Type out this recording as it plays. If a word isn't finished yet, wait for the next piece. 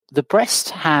the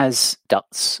breast has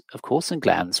ducts, of course, and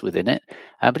glands within it,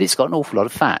 but it's got an awful lot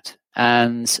of fat.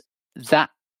 And that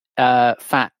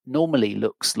fat normally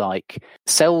looks like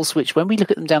cells which, when we look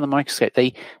at them down the microscope,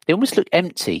 they almost look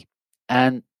empty.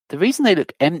 And the reason they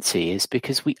look empty is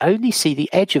because we only see the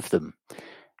edge of them.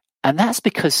 And that's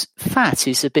because fat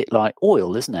is a bit like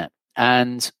oil, isn't it?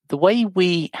 And the way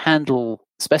we handle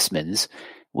specimens,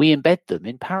 we embed them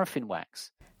in paraffin wax.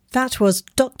 That was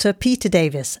Dr. Peter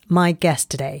Davies, my guest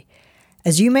today.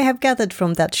 As you may have gathered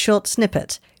from that short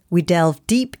snippet, we delve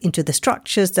deep into the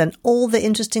structures and all the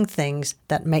interesting things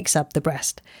that makes up the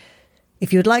breast.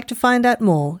 If you'd like to find out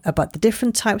more about the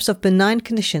different types of benign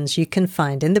conditions you can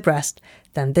find in the breast,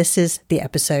 then this is the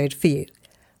episode for you.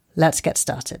 Let's get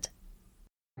started.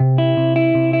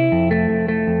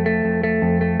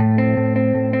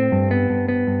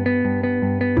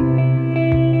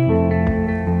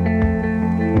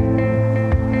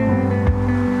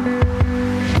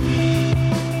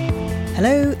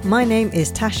 Hello, my name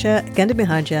is Tasha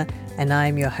Gandamihaja and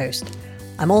I'm your host.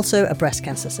 I'm also a breast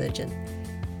cancer surgeon.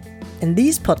 In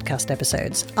these podcast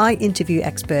episodes, I interview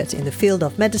experts in the field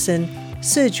of medicine,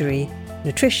 surgery,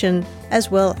 nutrition,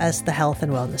 as well as the health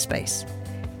and wellness space.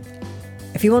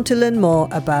 If you want to learn more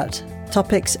about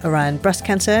topics around breast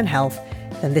cancer and health,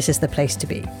 then this is the place to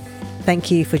be. Thank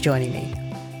you for joining me.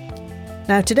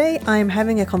 Now, today I'm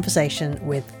having a conversation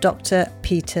with Dr.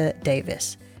 Peter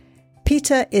Davies.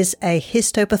 Peter is a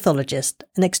histopathologist,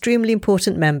 an extremely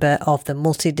important member of the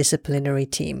multidisciplinary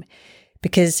team,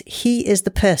 because he is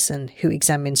the person who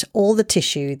examines all the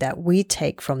tissue that we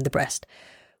take from the breast,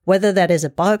 whether that is a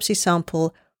biopsy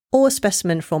sample or a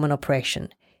specimen from an operation.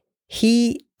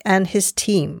 He and his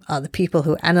team are the people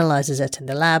who analyzes it in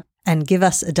the lab and give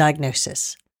us a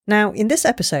diagnosis. Now, in this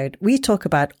episode, we talk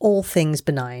about all things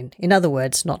benign, in other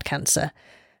words, not cancer.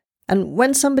 And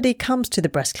when somebody comes to the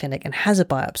breast clinic and has a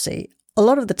biopsy, a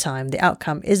lot of the time the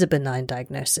outcome is a benign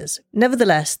diagnosis.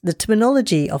 Nevertheless, the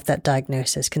terminology of that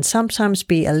diagnosis can sometimes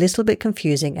be a little bit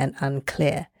confusing and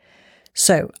unclear.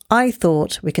 So I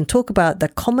thought we can talk about the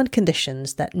common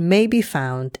conditions that may be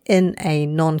found in a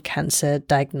non-cancer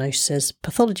diagnosis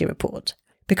pathology report.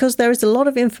 Because there is a lot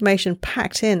of information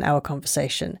packed in our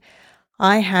conversation,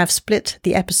 I have split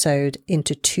the episode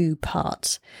into 2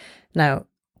 parts. Now,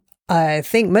 I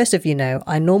think most of you know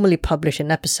I normally publish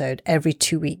an episode every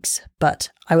 2 weeks, but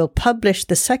I will publish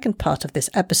the second part of this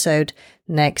episode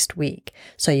next week,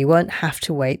 so you won't have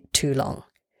to wait too long.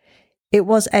 It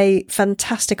was a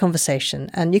fantastic conversation,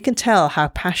 and you can tell how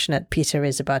passionate Peter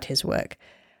is about his work.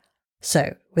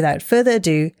 So, without further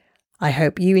ado, I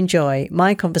hope you enjoy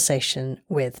my conversation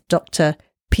with Dr.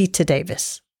 Peter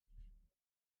Davies.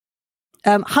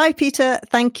 Hi, Peter.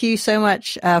 Thank you so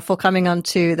much for coming on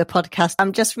to the podcast.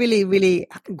 I'm just really, really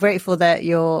grateful that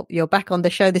you're back on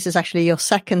the show. This is actually your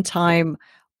second time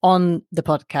on the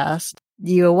podcast.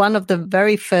 You were one of the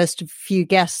very first few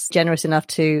guests generous enough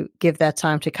to give their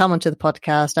time to come onto the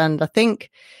podcast. And I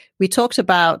think we talked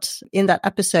about, in that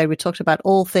episode, we talked about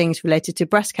all things related to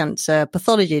breast cancer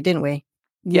pathology, didn't we?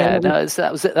 Yeah, no,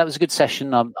 that was a good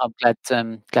session. I'm glad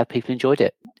people enjoyed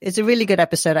it. It's a really good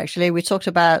episode, actually. We talked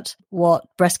about what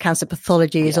breast cancer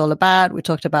pathology is all about. We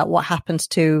talked about what happens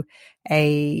to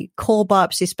a core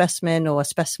biopsy specimen or a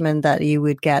specimen that you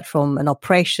would get from an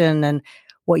operation and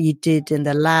what you did in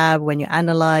the lab when you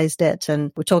analyzed it.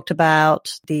 And we talked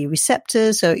about the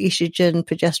receptors, so estrogen,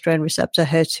 progesterone receptor,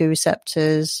 HER2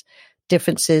 receptors,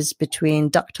 differences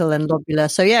between ductal and lobular.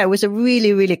 So yeah, it was a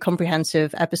really, really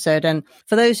comprehensive episode. And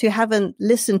for those who haven't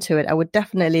listened to it, I would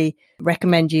definitely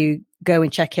recommend you go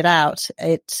and check it out.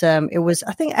 It was,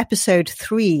 I think, episode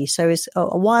 3. So it's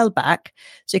a while back.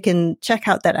 So you can check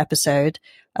out that episode.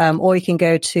 Or you can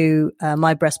go to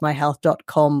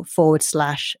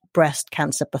mybreastmyhealth.com/breast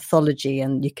cancer pathology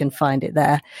and you can find it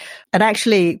there. And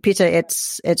actually, Peter,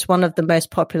 it's one of the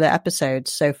most popular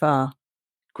episodes so far.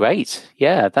 Great.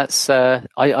 Yeah, that's,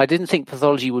 I didn't think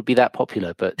pathology would be that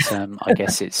popular, but I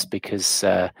guess it's because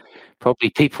probably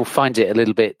people find it a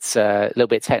little bit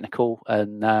technical,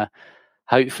 and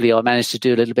hopefully I managed to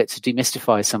do a little bit to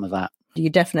demystify some of that. You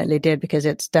definitely did, because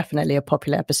it's definitely a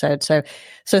popular episode. So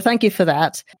thank you for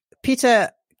that.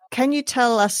 Peter, can you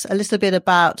tell us a little bit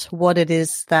about what it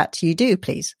is that you do,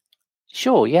 please?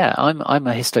 Sure. Yeah, I'm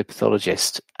a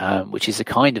histopathologist, which is a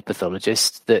kind of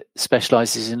pathologist that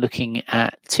specialises in looking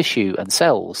at tissue and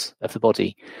cells of the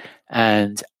body,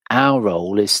 and our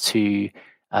role is to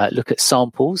look at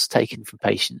samples taken from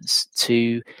patients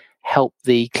to help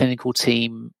the clinical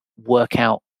team work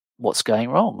out what's going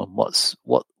wrong and what's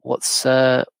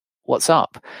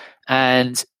up.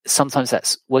 And sometimes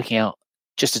that's working out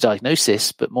just a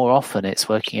diagnosis, but more often it's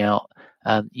working out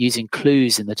using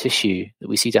clues in the tissue that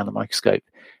we see down the microscope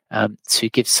to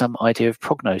give some idea of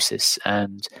prognosis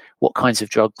and what kinds of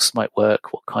drugs might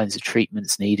work, what kinds of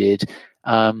treatments needed.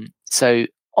 So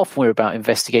often we're about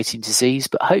investigating disease,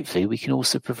 but hopefully we can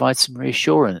also provide some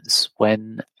reassurance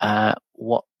when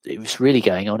what is really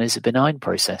going on is a benign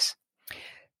process.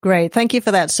 Great. Thank you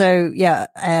for that. So you're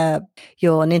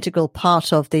an integral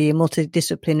part of the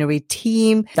multidisciplinary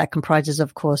team that comprises,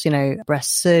 of course,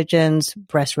 breast surgeons,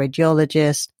 breast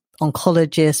radiologists,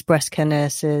 oncologists, breast care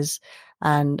nurses,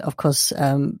 and of course,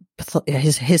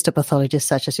 histopathologists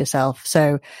such as yourself.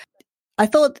 So I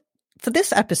thought for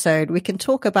this episode, we can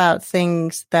talk about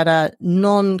things that are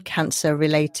non-cancer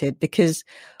related, because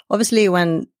obviously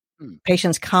when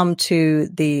patients come to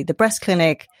the breast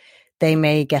clinic, they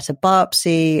may get a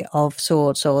biopsy of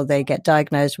sorts, or they get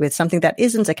diagnosed with something that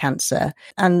isn't a cancer.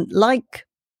 And like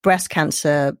breast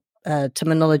cancer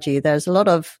terminology, there's a lot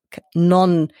of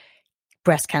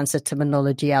non-breast cancer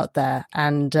terminology out there.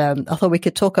 And I thought we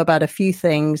could talk about a few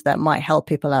things that might help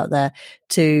people out there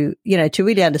to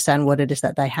really understand what it is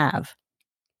that they have.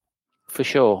 For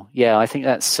sure. Yeah, I think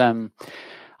that's a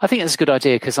good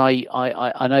idea, because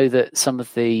I know that some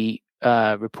of the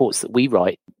reports that we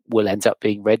write will end up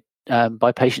being read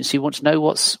by patients who want to know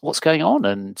what's going on,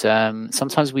 and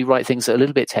sometimes we write things that are a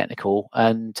little bit technical,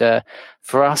 and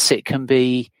for us it can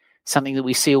be something that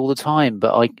we see all the time.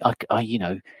 But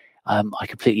I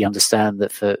completely understand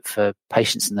that for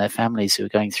patients and their families who are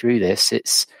going through this,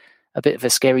 it's a bit of a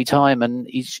scary time, and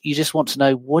you just want to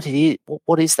know what it is.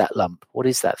 What is that lump? What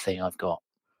is that thing I've got?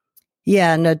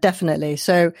 Yeah, no, definitely.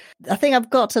 So I think I've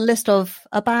got a list of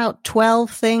about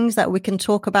 12 things that we can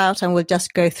talk about, and we'll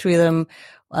just go through them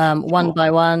one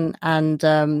by one. And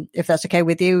if that's okay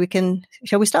with you,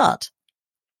 shall we start?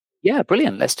 Yeah,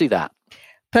 brilliant. Let's do that.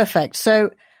 Perfect.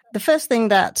 So the first thing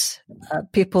that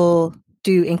people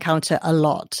do encounter a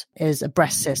lot is a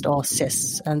breast cyst or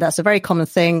cysts. And that's a very common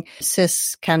thing.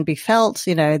 Cysts can be felt,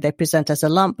 they present as a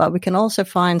lump, but we can also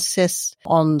find cysts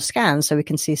on scans. So we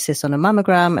can see cysts on a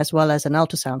mammogram as well as an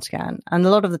ultrasound scan. And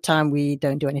a lot of the time we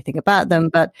don't do anything about them,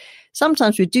 but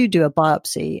sometimes we do a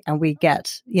biopsy and we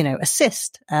get, a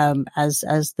cyst as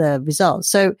the result.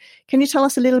 So can you tell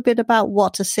us a little bit about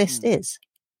what a cyst is?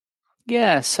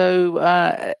 Yeah. So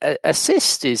a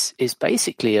cyst is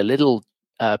basically a little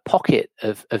pocket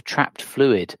of trapped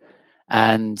fluid,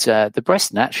 and the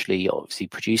breast naturally obviously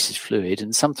produces fluid,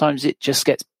 and sometimes it just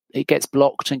gets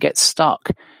blocked and gets stuck.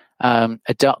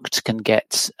 A duct can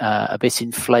get a bit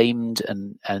inflamed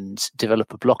and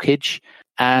develop a blockage,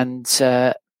 and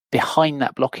behind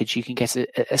that blockage you can get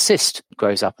a cyst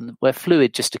grows up, and where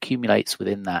fluid just accumulates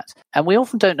within that. And we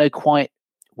often don't know quite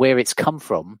where it's come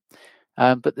from,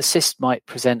 but the cyst might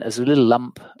present as a little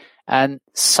lump. And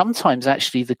sometimes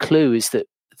actually the clue is that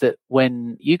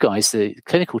when you guys, the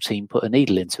clinical team, put a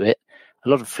needle into it, a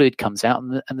lot of fluid comes out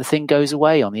and the thing goes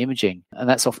away on the imaging. And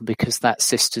that's often because that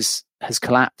cyst has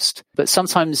collapsed. But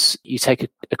sometimes you take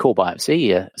a core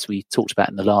biopsy, as we talked about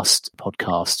in the last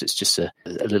podcast. It's just a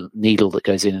little needle that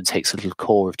goes in and takes a little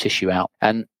core of tissue out.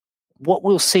 And what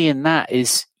we'll see in that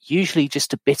is usually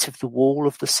just a bit of the wall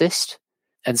of the cyst.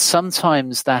 And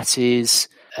sometimes that is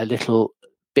a little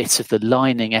bit of the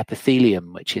lining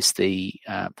epithelium, which is the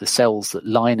cells that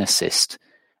line a cyst.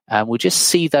 We'll just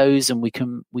see those, and we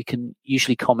can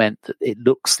usually comment that it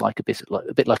looks like a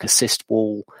bit like a cyst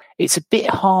wall. It's a bit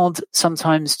hard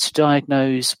sometimes to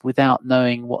diagnose without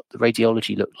knowing what the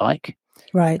radiology looked like.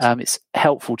 Right. It's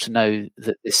helpful to know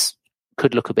that this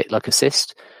could look a bit like a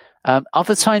cyst.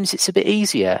 Other times it's a bit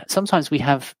easier. Sometimes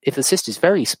if the cyst is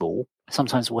very small,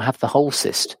 sometimes we'll have the whole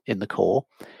cyst in the core.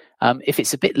 If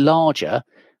it's a bit larger,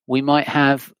 we might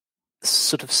have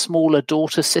sort of smaller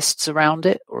daughter cysts around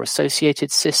it, or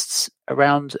associated cysts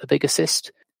around a bigger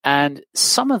cyst. And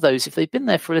some of those, if they've been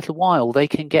there for a little while, they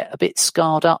can get a bit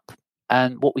scarred up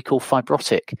and what we call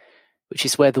fibrotic, which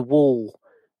is where the wall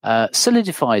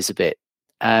solidifies a bit,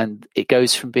 and it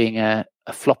goes from being a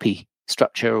floppy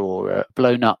structure or a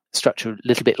blown up structure, a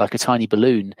little bit like a tiny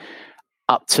balloon,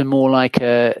 up to more like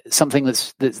something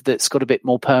that's got a bit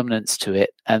more permanence to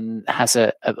it and has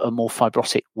a more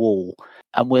fibrotic wall.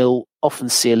 And we'll often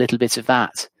see a little bit of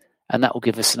that, and that will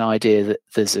give us an idea that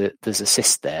there's a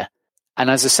cyst there. And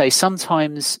as I say,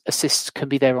 sometimes a cyst can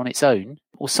be there on its own,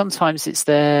 or sometimes it's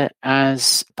there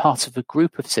as part of a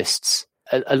group of cysts.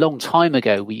 A long time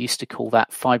ago, we used to call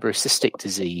that fibrocystic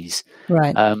disease,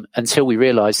 right? Until we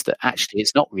realized that actually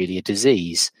it's not really a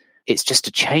disease. It's just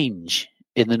a change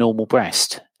in the normal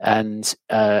breast, and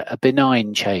a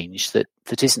benign change that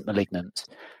isn't malignant.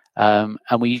 And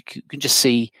we can just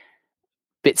see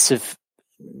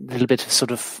little bit of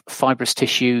sort of fibrous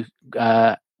tissue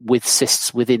with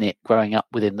cysts within it growing up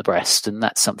within the breast, and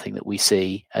that's something that we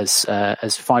see as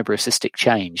fibrocystic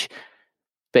change.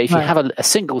 But if you have a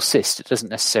single cyst, it doesn't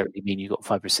necessarily mean you've got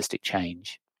fibrocystic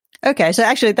change. Okay, so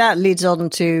actually that leads on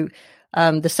to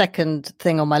the second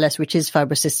thing on my list, which is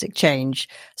fibrocystic change.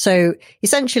 So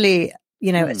essentially,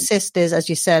 a cyst is, as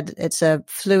you said, it's a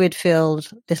fluid-filled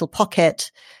little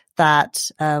pocket that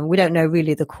we don't know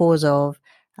really the cause of.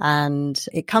 And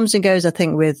it comes and goes, I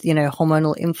think, with,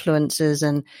 hormonal influences.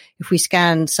 And if we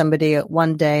scan somebody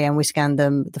one day and we scan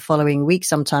them the following week,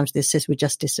 sometimes this cyst would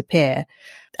just disappear,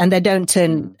 and they don't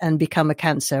turn and become a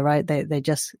cancer, right? They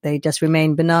just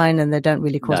remain benign, and they don't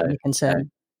really cause any concern.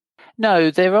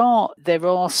 No, there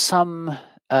are some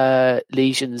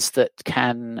lesions that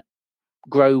can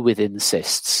grow within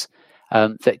cysts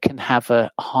that can have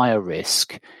a higher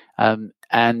risk,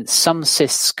 and some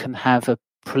cysts can have a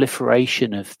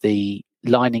proliferation of the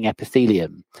lining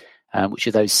epithelium, which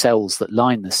are those cells that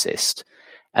line the cyst.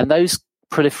 And those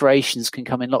proliferations can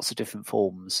come in lots of different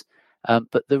forms.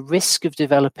 But the risk of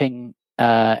developing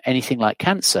anything like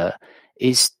cancer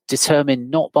is determined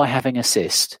not by having a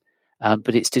cyst,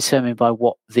 but it's determined by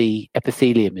what the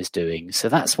epithelium is doing. So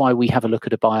that's why we have a look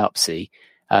at a biopsy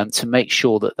to make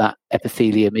sure that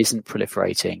epithelium isn't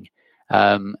proliferating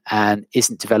and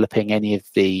isn't developing any of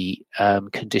the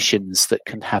conditions that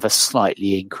can have a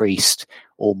slightly increased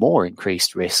or more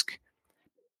increased risk.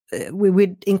 We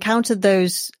would encounter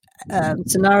those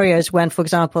scenarios when, for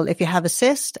example, if you have a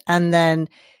cyst and then,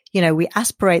 we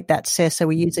aspirate that cyst. So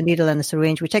we use a needle and a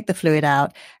syringe, we take the fluid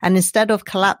out, and instead of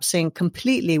collapsing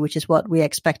completely, which is what we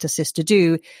expect a cyst to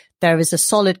do, there is a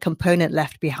solid component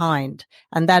left behind.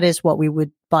 And that is what we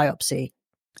would biopsy.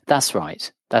 That's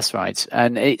right.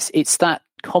 And it's that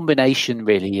combination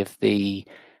really of the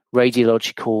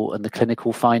radiological and the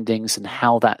clinical findings and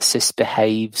how that cyst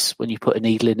behaves when you put a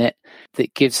needle in it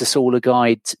that gives us all a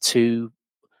guide to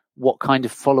what kind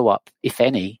of follow-up, if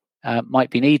any, might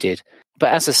be needed.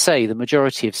 But as I say, the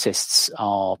majority of cysts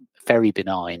are very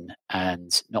benign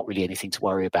and not really anything to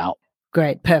worry about.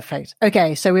 Great. Perfect.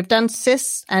 Okay. So we've done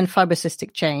cysts and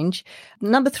fibrocystic change.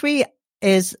 Number 3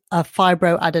 is a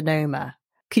fibroadenoma.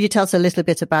 Could you tell us a little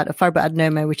bit about a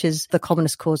fibroadenoma, which is the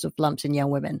commonest cause of lumps in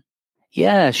young women?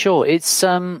 Yeah, sure. It's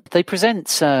they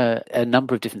present a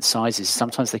number of different sizes.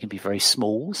 Sometimes they can be very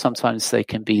small. Sometimes they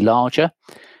can be larger.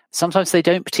 Sometimes they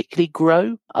don't particularly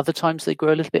grow. Other times they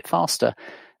grow a little bit faster.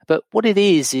 But what it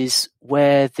is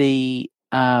where the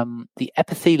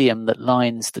epithelium that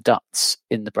lines the ducts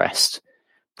in the breast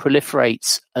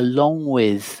proliferates along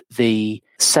with the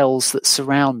cells that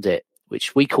surround it,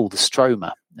 which we call the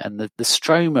stroma. And the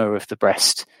stroma of the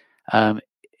breast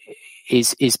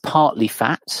is partly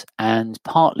fat and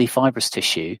partly fibrous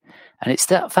tissue. And it's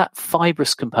that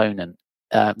fibrous component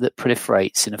that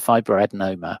proliferates in a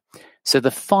fibroadenoma. So the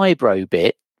fibro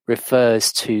bit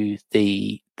refers to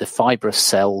the fibrous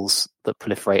cells that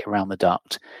proliferate around the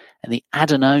duct. And the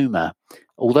adenoma,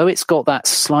 although it's got that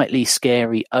slightly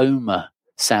scary oma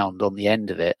sound on the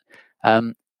end of it,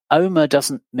 oma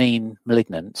doesn't mean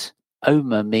malignant.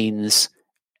 Oma means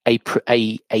I'm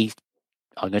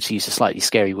going to use a slightly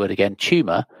scary word again,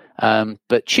 tumor.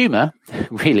 But tumor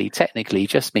really technically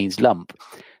just means lump.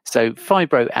 So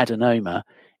fibroadenoma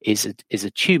is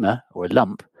a tumor or a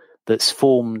lump that's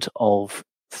formed of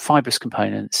fibrous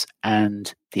components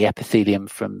and the epithelium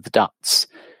from the ducts.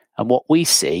 And what we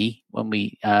see when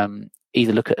we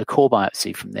either look at a core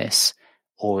biopsy from this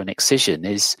or an excision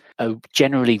is a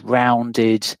generally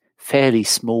rounded, fairly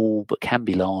small, but can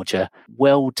be larger,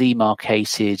 well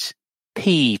demarcated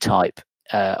P-type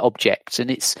object.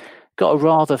 And it's got a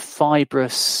rather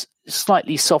fibrous,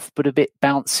 slightly soft, but a bit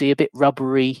bouncy, a bit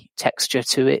rubbery texture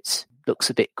to it. Looks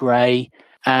a bit grey.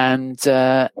 And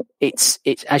it's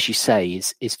as you say,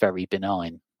 is very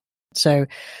benign. So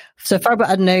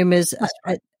fibroadenomas,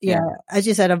 as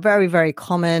you said, are very, very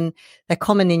common. They're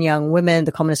common in young women,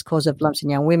 the commonest cause of lumps in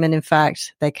young women. In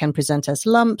fact, they can present as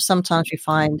lumps. Sometimes we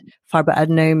find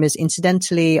fibroadenomas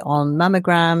incidentally on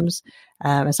mammograms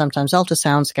and sometimes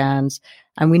ultrasound scans.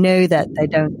 And we know that they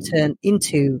don't turn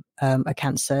into a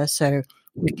cancer. So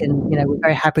we can, we're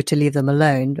very happy to leave them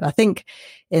alone. I think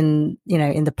in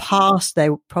the past, they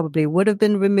probably would have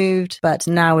been removed, but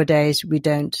nowadays we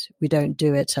don't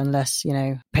do it unless,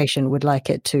 patient would like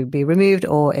it to be removed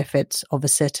or if it's of a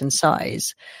certain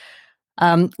size.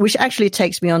 Which actually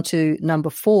takes me on to number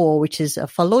 4, which is a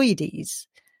phylloides.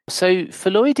 So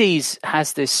phylloides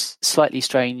has this slightly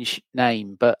strange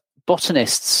name, but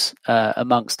botanists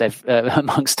amongst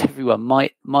everyone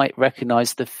might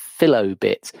recognize the phyllo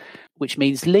bit, which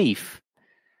means leaf.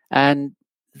 And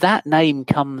that name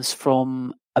comes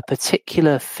from a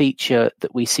particular feature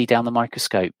that we see down the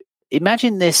microscope.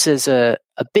 Imagine this as a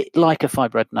bit like a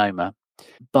fibroadenoma,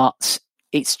 but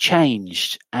it's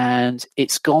changed and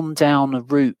it's gone down a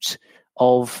route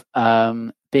of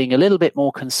being a little bit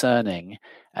more concerning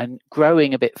and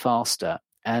growing a bit faster.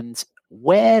 And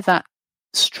where that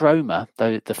stroma,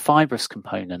 the fibrous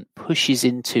component, pushes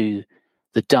into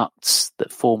the ducts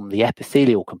that form the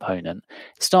epithelial component,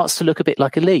 it starts to look a bit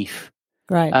like a leaf.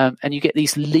 Right. And you get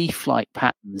these leaf-like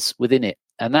patterns within it.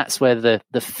 And that's where the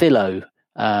philo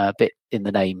bit in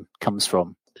the name comes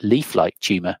from. Leaf-like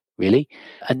tumour, really.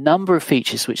 A number of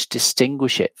features which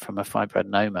distinguish it from a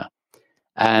fibroadenoma.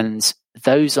 And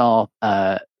those are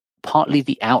partly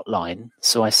the outline.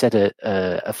 So I said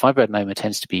a fibroadenoma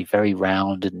tends to be very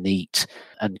round and neat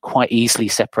and quite easily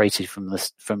separated from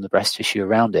the breast tissue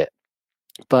around it.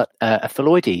 But a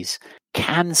phylloides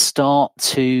can start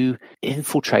to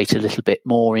infiltrate a little bit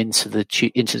more into the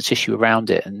tissue around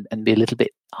it and be a little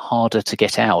bit harder to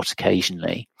get out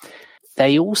occasionally.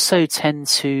 They also tend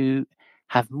to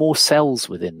have more cells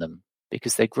within them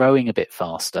because they're growing a bit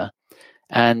faster.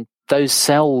 And those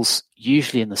cells,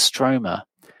 usually in the stroma,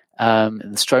 in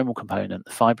the stromal component,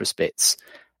 the fibrous bits,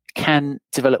 can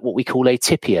develop what we call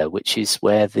atypia, which is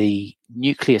where the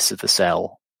nucleus of the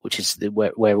cell, which is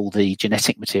where all the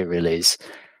genetic material is,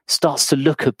 starts to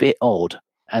look a bit odd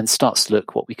and starts to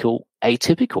look what we call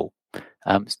atypical.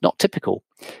 It's not typical.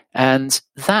 And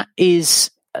that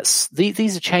is,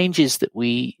 these are changes that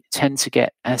we tend to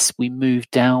get as we move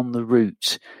down the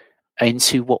route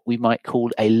into what we might call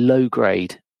a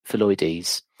low-grade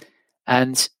phylloides.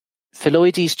 And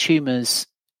phylloides tumours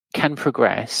can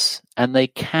progress and they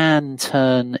can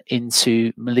turn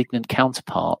into malignant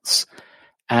counterparts.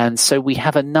 And so we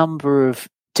have a number of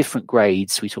different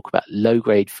grades. We talk about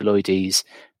low-grade phylloides,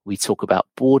 we talk about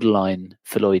borderline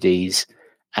phylloides,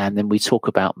 and then we talk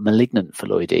about malignant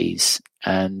phylloides.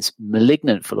 And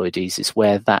malignant phylloides is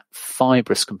where that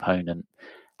fibrous component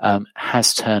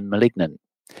has turned malignant.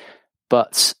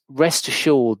 But rest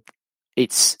assured,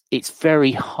 it's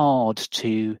very hard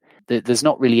to... There's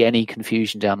not really any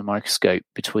confusion down the microscope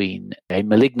between a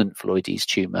malignant phylloides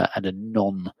tumour and a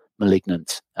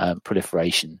non-malignant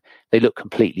proliferation. They look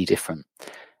completely different.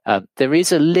 There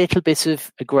is a little bit of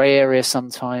a grey area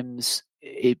sometimes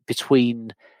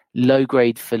between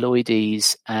low-grade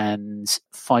phylloides and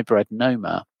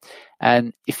fibroadenoma.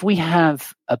 And if we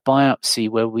have a biopsy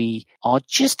where we are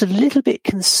just a little bit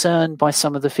concerned by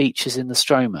some of the features in the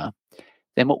stroma,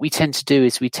 then what we tend to do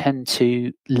is we tend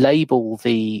to label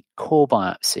the core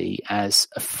biopsy as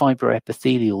a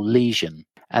fibroepithelial lesion.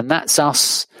 And that's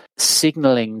us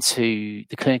signaling to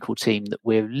the clinical team that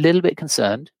we're a little bit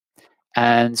concerned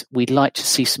and we'd like to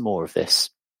see some more of this.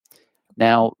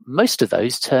 Now, most of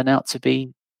those turn out to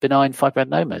be benign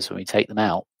fibroadenomas when we take them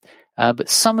out, but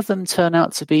some of them turn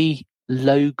out to be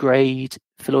low-grade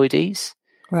phylloides.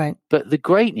 Right. But the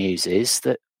great news is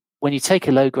that when you take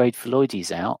a low-grade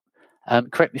phylloides out,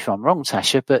 correct me if I'm wrong,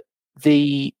 Tasha, but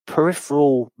the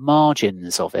peripheral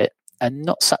margins of it are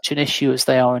not such an issue as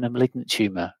they are in a malignant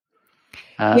tumour.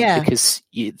 Because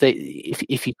if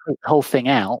you take the whole thing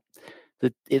out,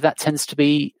 that tends to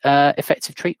be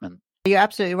effective treatment. You're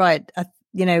absolutely right.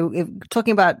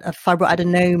 Talking about a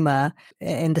fibroadenoma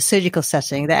in the surgical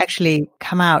setting, they actually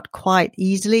come out quite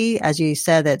easily. As you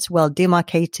said, it's well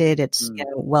demarcated, it's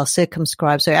well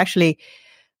circumscribed. So it actually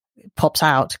pops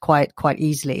out quite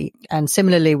easily. And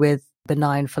similarly with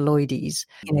benign phylloides,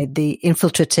 the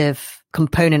infiltrative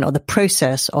component or the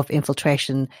process of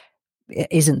infiltration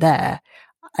isn't there,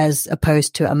 as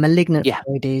opposed to a malignant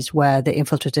phylloides where the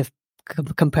infiltrative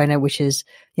component, which is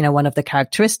one of the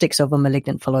characteristics of a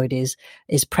malignant phylloides,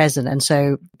 is present. And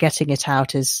so getting it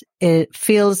out it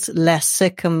feels less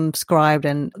circumscribed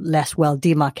and less well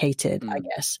demarcated, I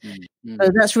guess. So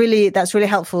that's really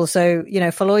helpful. So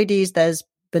phylloides, there's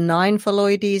benign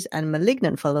phylloides and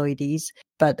malignant phylloides,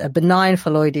 but a benign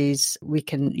phylloides we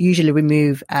can usually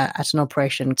remove at an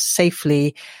operation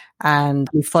safely, and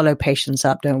we follow patients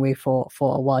up, don't we, for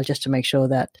a while just to make sure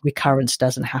that recurrence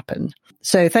doesn't happen.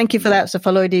 So thank you for that. So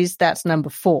phylloides, that's number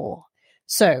 4.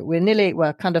 So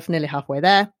we're kind of nearly halfway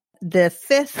there. The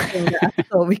fifth thing that I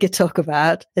thought we could talk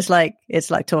about it's like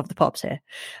two of the pops here.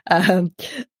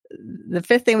 The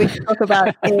fifth thing we can talk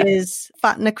about is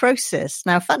fat necrosis.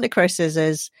 Now, fat necrosis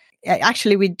is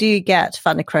actually, we do get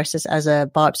fat necrosis as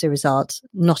a biopsy result,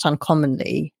 not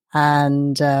uncommonly.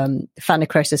 And fat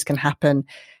necrosis can happen,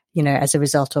 as a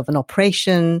result of an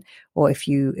operation, or if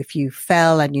you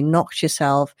fell and you knocked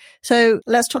yourself. So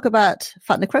let's talk about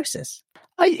fat necrosis.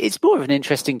 It's more of an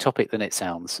interesting topic than it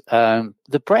sounds.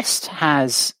 The breast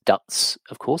has ducts,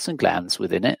 of course, and glands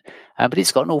within it, but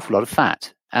it's got an awful lot of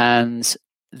fat. And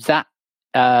that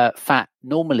fat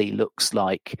normally looks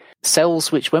like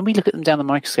cells which, when we look at them down the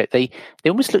microscope, they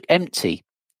almost look empty.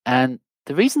 And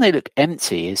the reason they look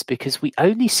empty is because we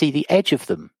only see the edge of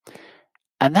them.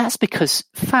 And that's because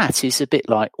fat is a bit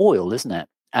like oil, isn't it?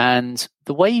 And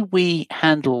the way we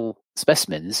handle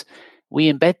specimens,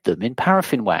 we embed them in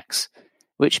paraffin wax,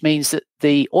 which means that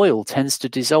the oil tends to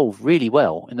dissolve really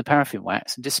well in the paraffin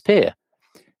wax and disappear.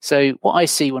 So what I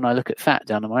see when I look at fat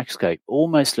down the microscope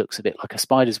almost looks a bit like a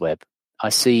spider's web. I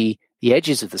see the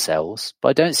edges of the cells, but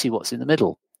I don't see what's in the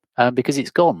middle because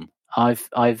it's gone. I've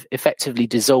effectively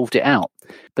dissolved it out,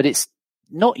 but it's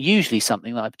not usually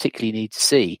something that I particularly need to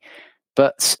see.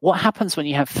 But what happens when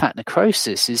you have fat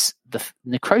necrosis is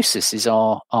necrosis is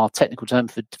our technical term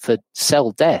for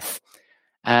cell death,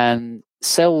 and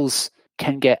cells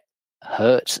can get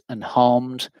hurt and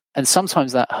harmed, and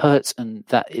sometimes that hurt and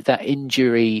that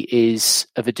injury is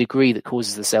of a degree that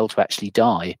causes the cell to actually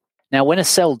die. Now, when a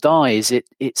cell dies,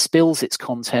 it spills its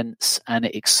contents and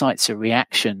it excites a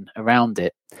reaction around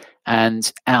it.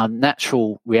 And our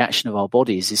natural reaction of our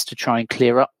bodies is to try and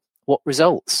clear up what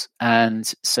results. And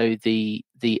so the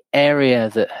area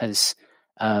that has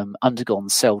undergone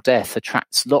cell death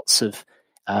attracts lots of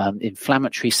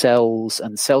inflammatory cells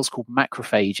and cells called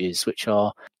macrophages, which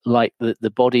are like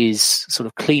the body's sort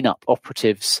of cleanup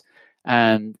operatives.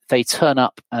 And they turn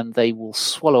up and they will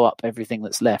swallow up everything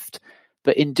that's left.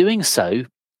 But in doing so,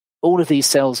 all of these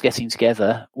cells getting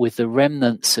together with the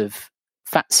remnants of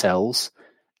fat cells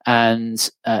and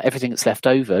everything that's left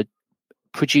over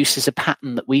produces a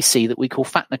pattern that we see that we call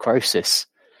fat necrosis.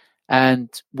 And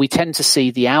we tend to see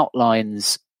the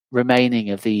outlines remaining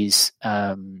of these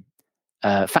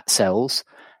fat cells,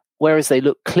 whereas they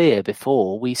look clear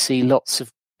before, we see lots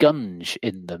of gunge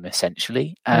in them,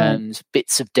 essentially, and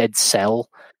bits of dead cell,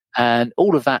 and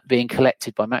all of that being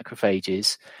collected by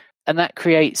macrophages. And that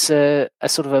creates a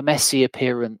sort of a messy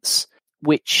appearance,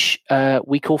 which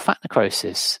we call fat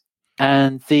necrosis.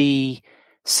 And the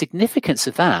significance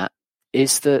of that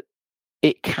is that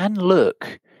it can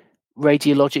look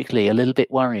radiologically a little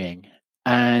bit worrying,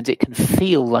 and it can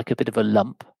feel like a bit of a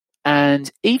lump. And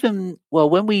even, well,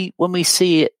 when we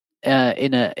see it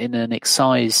in an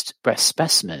excised breast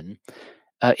specimen,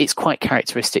 it's quite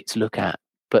characteristic to look at.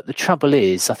 But the trouble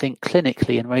is, I think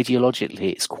clinically and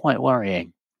radiologically, it's quite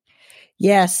worrying.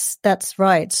 Yes, that's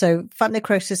right. So fat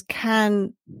necrosis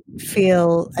can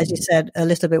feel, as you said, a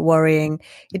little bit worrying.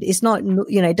 It's not,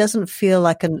 it doesn't feel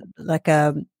like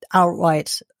a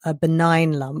outright a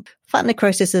benign lump. Fat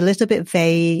necrosis is a little bit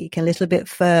vague, a little bit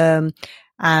firm,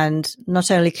 and not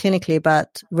only clinically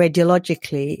but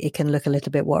radiologically, it can look a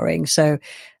little bit worrying. So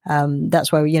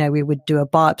that's why we would do a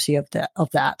biopsy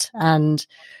of that.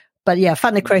 But yeah,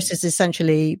 fat necrosis is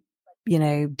essentially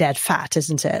dead fat,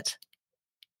 isn't it?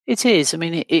 It is. I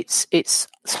mean, it's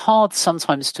hard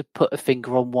sometimes to put a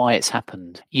finger on why it's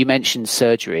happened. You mentioned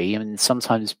surgery. I mean,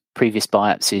 sometimes previous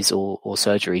biopsies or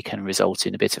surgery can result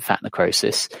in a bit of fat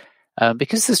necrosis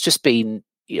because there's just been,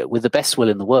 with the best will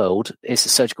in the world, it's a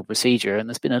surgical procedure and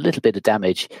there's been a little bit of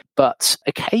damage. But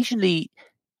occasionally,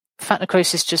 fat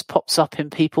necrosis just pops up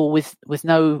in people with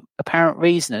no apparent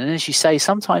reason. And as you say,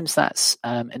 sometimes that's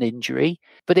an injury,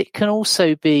 but it can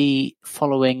also be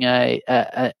following a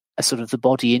sort of the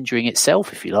body injuring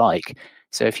itself, if you like.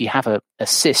 So if you have a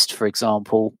cyst, for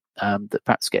example, that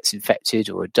perhaps gets infected,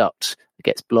 or a duct that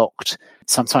gets blocked,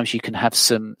 sometimes you can have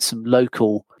some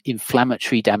local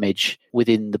inflammatory damage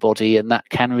within the body, and that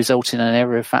can result in an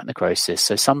area of fat necrosis.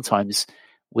 So sometimes,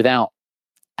 without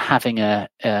having a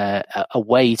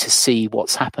way to see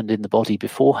what's happened in the body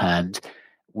beforehand,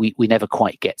 we never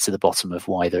quite get to the bottom of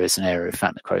why there is an area of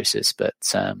fat necrosis. But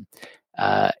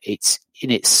it's in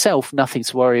itself nothing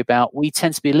to worry about. We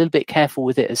tend to be a little bit careful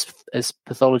with it as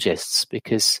pathologists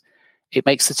because it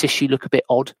makes the tissue look a bit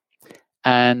odd.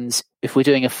 And if we're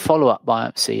doing a follow-up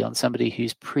biopsy on somebody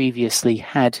who's previously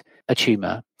had a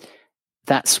tumour,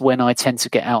 that's when I tend to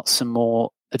get out some more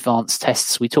advanced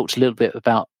tests. We talked a little bit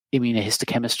about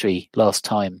immunohistochemistry last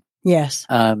time. Yes.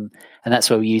 And that's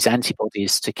where we use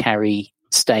antibodies to carry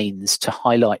stains to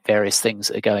highlight various things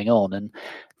that are going on. And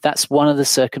that's one of the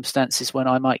circumstances when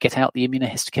I might get out the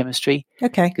immunohistochemistry.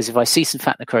 Okay. Because if I see some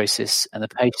fat necrosis and the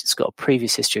patient's got a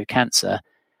previous history of cancer,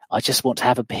 I just want to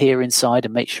have a peer inside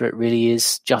and make sure it really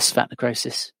is just fat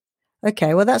necrosis.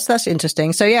 Okay, well that's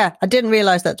interesting. So yeah, I didn't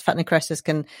realize that fat necrosis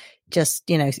can just,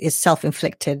 is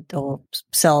self-inflicted or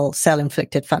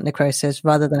cell-inflicted fat necrosis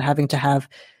rather than having to have,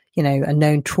 a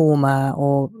known trauma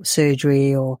or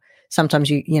surgery, or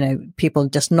sometimes people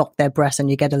just knock their breast and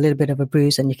you get a little bit of a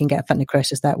bruise and you can get fat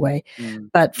necrosis that way.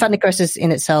 But fat necrosis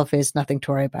in itself is nothing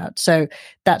to worry about. So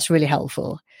that's really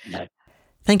helpful. No.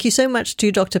 Thank you so much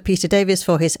to Dr. Peter Davies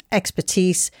for his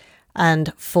expertise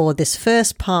and for this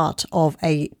first part of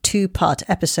a 2-part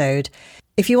episode.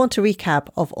 If you want a recap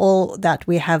of all that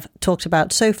we have talked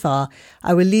about so far,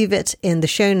 I will leave it in the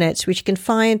show notes, which you can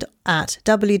find at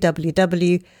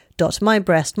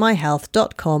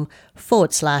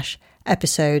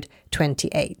www.mybreastmyhealth.com/episode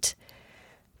 28.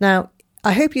 Now,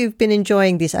 I hope you've been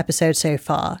enjoying this episode so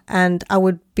far, and I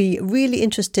would be really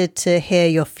interested to hear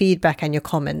your feedback and your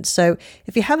comments. So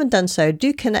if you haven't done so,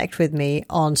 do connect with me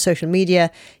on social media.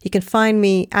 You can find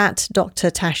me at Dr.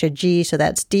 Tasha G, so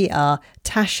that's Dr.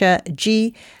 Tasha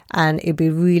G, and it'd be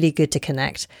really good to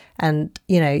connect. And,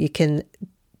 you can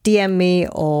DM me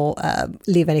or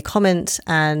leave any comments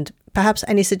and perhaps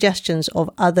any suggestions of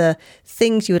other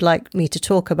things you would like me to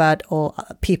talk about or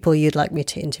people you'd like me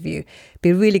to interview.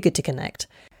 Be really good to connect.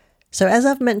 So as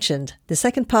I've mentioned, the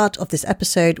second part of this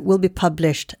episode will be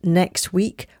published next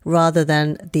week rather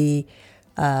than the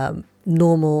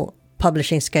normal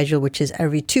publishing schedule, which is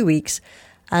every 2 weeks,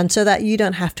 and so that you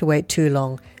don't have to wait too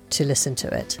long to listen to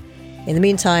it. In the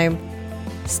meantime,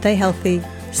 stay healthy,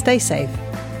 stay safe,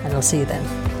 and I'll see you then.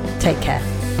 Take care.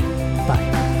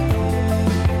 Bye.